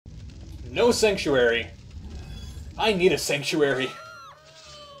No sanctuary. I need a sanctuary.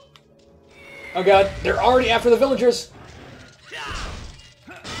 Oh god, they're already after the villagers!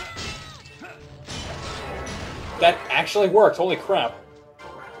 That actually worked, holy crap.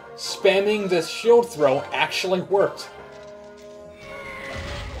 Spamming the shield throw actually worked.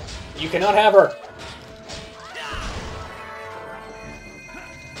 You cannot have her.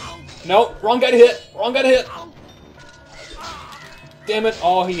 No, wrong guy to hit. Wrong guy to hit. Damn it.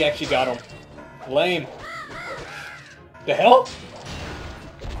 Oh, he actually got him. Lame. The hell?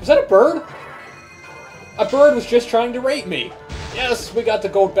 Was that a bird? A bird was just trying to rape me. Yes, we got the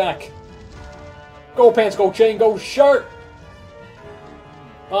gold back. Gold pants, gold chain, gold shirt.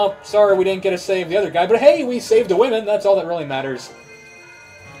 Oh, sorry we didn't get to save the other guy, but hey, we saved the women. That's all that really matters.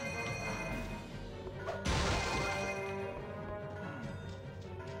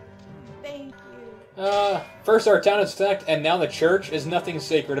 Thank you. First our town is attacked, and now the church is nothing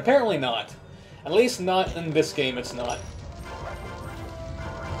sacred. Apparently not. At least not in this game, it's not.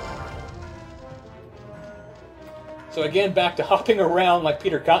 So again, back to hopping around like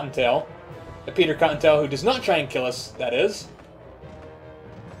Peter Cottontail. The Peter Cottontail who does not try and kill us, that is.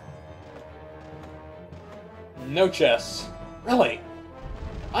 No chests. Really?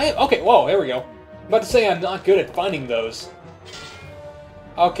 Okay, whoa, there we go. I'm about to say I'm not good at finding those.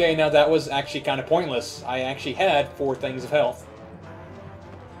 Okay, now that was actually kind of pointless. I actually had 4 things of health.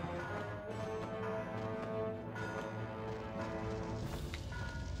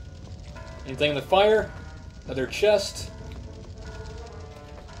 Anything in the fire? Another chest?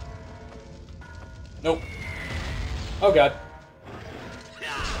 Nope. Oh god.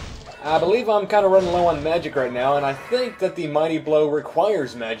 I believe I'm kind of running low on magic right now, and I think that the Mighty Blow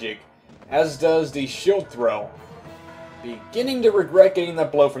requires magic, as does the Shield Throw. Beginning to regret getting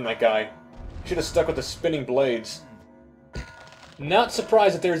that blow from that guy. Should have stuck with the spinning blades. Not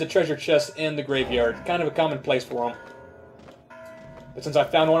surprised that there's a treasure chest in the graveyard. Kind of a common place for them. But since I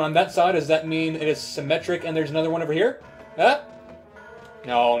found one on that side, does that mean it is symmetric and there's another one over here? Huh?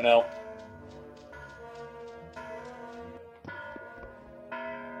 No, no.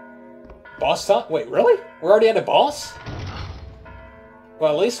 Boss time? Wait, really? We're already at a boss?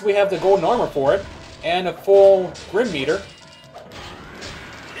 Well, at least we have the golden armor for it, and a full Grim meter.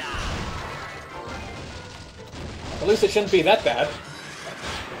 At least it shouldn't be that bad.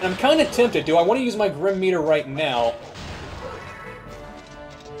 And I'm kind of tempted. Do I want to use my Grim meter right now?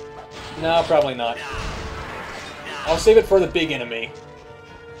 No, probably not. I'll save it for the big enemy.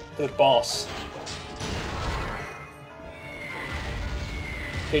 For the boss.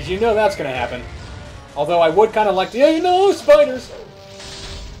 Because you know that's going to happen. Although I would kind of like to... Yeah, you know, spiders!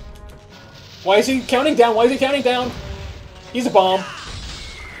 Why is he counting down? Why is he counting down? He's a bomb.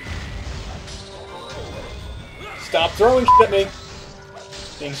 Stop throwing shit at me.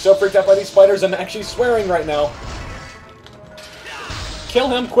 Being so freaked out by these spiders, I'm actually swearing right now. Kill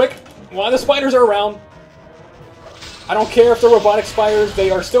him, quick! While the spiders are around. I don't care if they're robotic spiders, they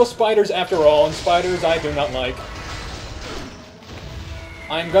are still spiders after all, and spiders I do not like.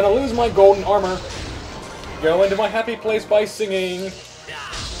 I'm gonna lose my golden armor. Go into my happy place by singing.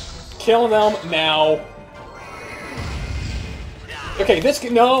 Kill them now. Okay,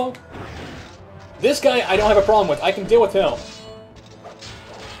 no. This guy I don't have a problem with. I can deal with him.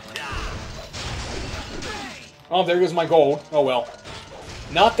 Oh, there goes my gold. Oh well.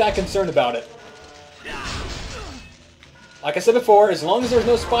 Not that concerned about it. Like I said before, as long as there's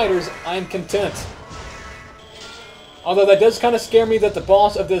no spiders, I'm content. Although that does kind of scare me that the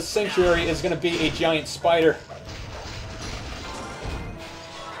boss of this sanctuary is going to be a giant spider.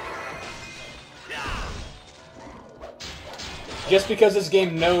 Just because this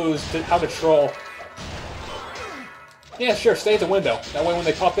game knows how to troll. Yeah, sure, stay at the window. That way when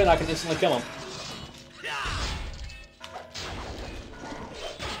they pop in, I can instantly kill them.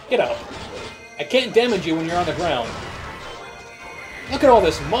 Get up. I can't damage you when you're on the ground. Look at all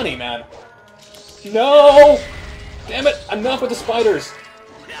this money, man. No! Damn it! Enough with the spiders!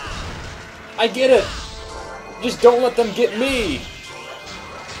 I get it! Just don't let them get me!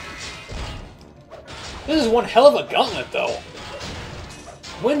 This is one hell of a gauntlet, though.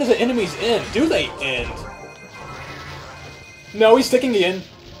 When do the enemies end? Do they end? No, he's sticking in.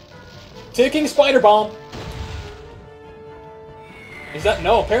 Ticking spider bomb! Is that...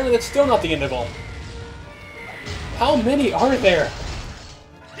 No, apparently that's still not the end of them. How many are there?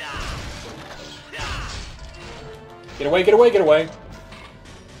 Get away, get away, get away.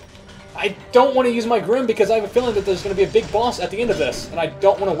 I don't want to use my Grim because I have a feeling that there's going to be a big boss at the end of this, and I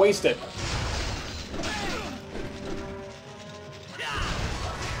don't want to waste it.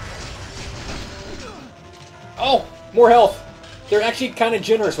 Oh, more health. They're actually kind of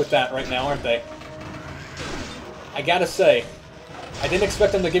generous with that right now, aren't they? I gotta say, I didn't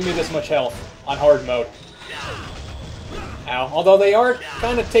expect them to give me this much health on hard mode. Ow. Although they are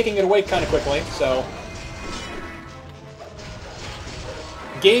kind of taking it away kind of quickly, so...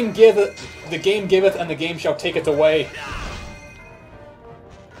 The game giveth and the game shall take it away.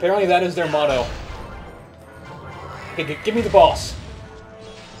 Apparently that is their motto. Okay, give me the boss.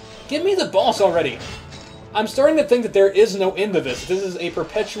 Give me the boss already. I'm starting to think that there is no end to this. This is a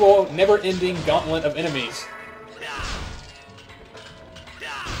perpetual, never-ending gauntlet of enemies.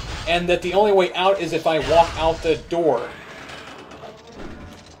 And that the only way out is if I walk out the door.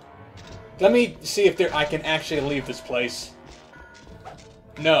 Let me see if I can actually leave this place.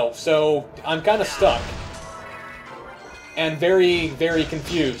 No, so I'm kind of stuck. And very, very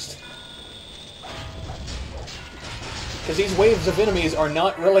confused. Because these waves of enemies are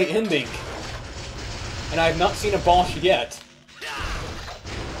not really ending. And I have not seen a boss yet.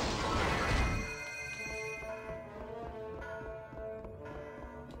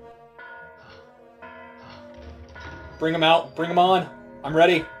 Bring him out. Bring him on. I'm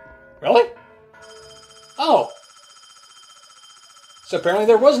ready. Really? Oh. So apparently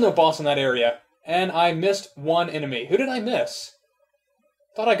there was no boss in that area. And I missed one enemy. Who did I miss?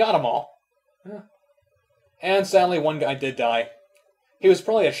 Thought I got them all. Huh. And sadly, one guy did die. He was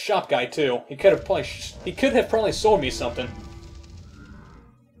probably a shop guy too. He could have probably sold me something.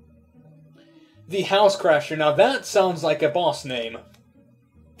 The House Crasher. Now that sounds like a boss name.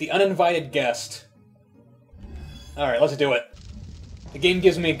 The Uninvited Guest. Alright, let's do it. The game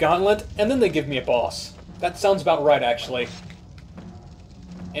gives me a gauntlet, and then they give me a boss. That sounds about right, actually.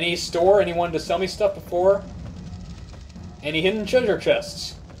 Any store? Anyone to sell me stuff before? Any hidden treasure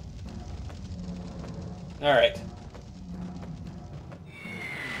chests? Alright.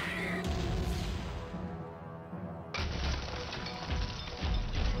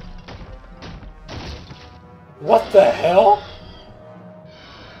 What the hell?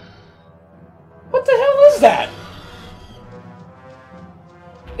 What the hell is that?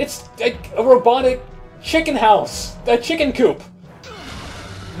 It's a robotic chicken house. A chicken coop.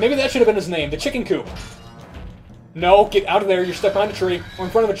 Maybe that should have been his name. The chicken coop. No, get out of there. You're stuck behind a tree. Or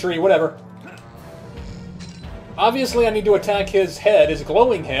in front of a tree. Whatever. Obviously, I need to attack his head, his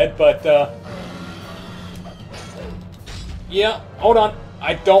glowing head, but, yeah, hold on.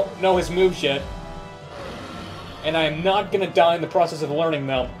 I don't know his moves yet. And I am not gonna die in the process of learning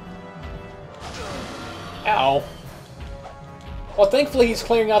them. Ow. Well, thankfully he's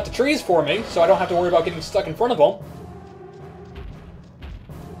clearing out the trees for me, so I don't have to worry about getting stuck in front of him.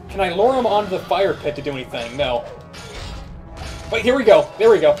 Can I lure him onto the fire pit to do anything? No. Wait, here we go.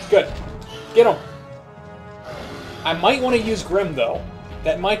 There we go. Good. Get him. I might want to use Grim, though.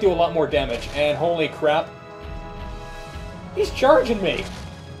 That might do a lot more damage. And holy crap. He's charging me.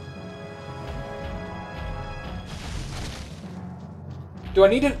 Do I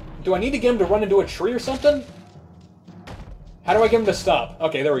need to get him to run into a tree or something? How do I get him to stop?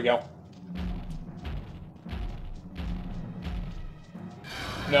 Okay, there we go.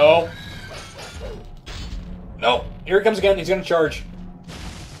 No. No. Here he comes again. He's going to charge.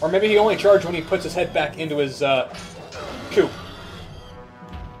 Or maybe he only charged when he puts his head back into his, coop.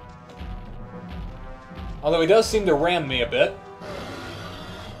 Although he does seem to ram me a bit.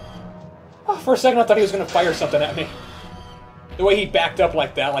 Oh, for a second I thought he was going to fire something at me. The way he backed up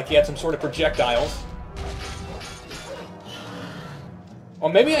like that, like he had some sort of projectiles.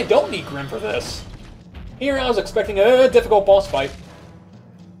 Well, maybe I don't need Grim for this. Here I was expecting a difficult boss fight.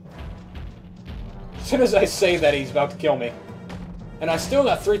 As soon as I say that, he's about to kill me. And I still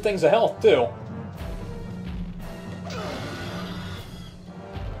got 3 things of health, too.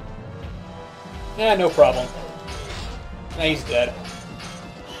 Eh, no problem. Nah, he's dead.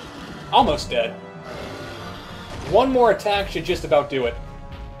 Almost dead. One more attack should just about do it.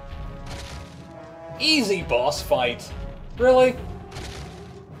 Easy boss fight. Really?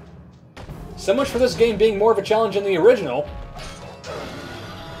 So much for this game being more of a challenge than the original.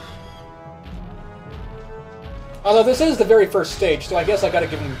 Although this is the very first stage, so I guess I gotta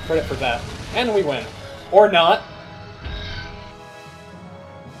give him credit for that. And we win. Or not.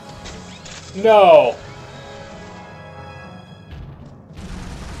 No.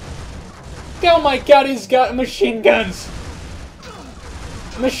 Oh my god, he's got machine guns!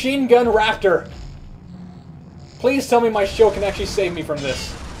 Machine gun Raptor. Please tell me my shield can actually save me from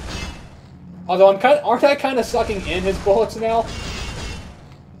this. Although aren't I kind of sucking in his bullets now?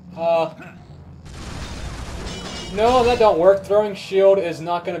 No, that don't work. Throwing shield is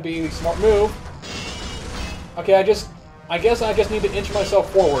not going to be the smart move. Okay, I guess I just need to inch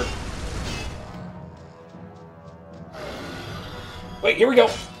myself forward. Wait, here we go.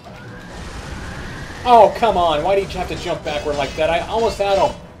 Oh, come on. Why did you have to jump backward like that? I almost had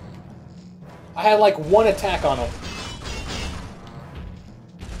him. I had like one attack on him.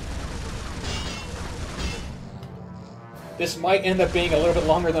 This might end up being a little bit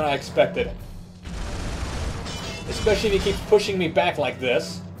longer than I expected. Especially if he keeps pushing me back like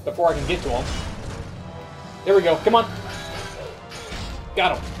this before I can get to him. There we go. Come on.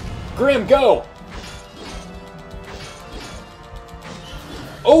 Got him. Grim, go!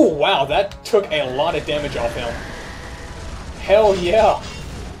 Oh, wow. That took a lot of damage off him. Hell yeah.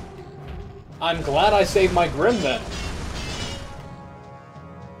 I'm glad I saved my Grim then.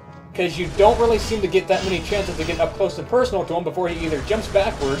 Because you don't really seem to get that many chances to get up close and personal to him before he either jumps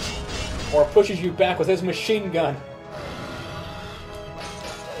backwards or pushes you back with his machine gun.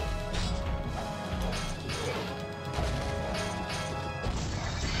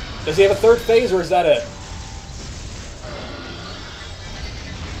 Does he have a third phase, or is that it?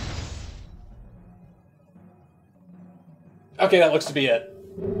 Okay, that looks to be it.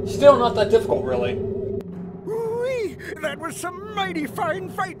 Still not that difficult, really. Whee! That was some mighty fine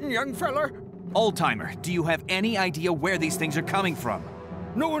fighting, young feller. Old-timer, do you have any idea where these things are coming from?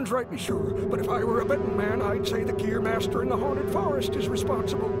 No one's rightly sure, but if I were a betting man, I'd say the Gear Master in the Haunted Forest is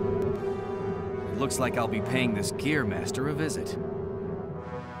responsible. It looks like I'll be paying this Gear Master a visit.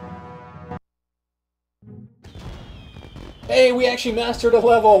 Hey, we actually mastered a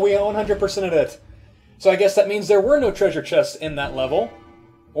level! We 100%ed it! So I guess that means there were no treasure chests in that level.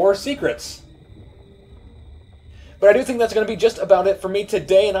 Or secrets. But I do think that's going to be just about it for me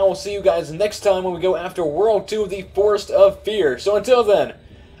today, and I will see you guys next time when we go after World 2 of the Forest of Fear. So until then,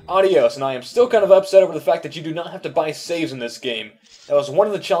 adios, and I am still kind of upset over the fact that you do not have to buy saves in this game. That was one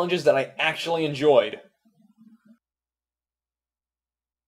of the challenges that I actually enjoyed.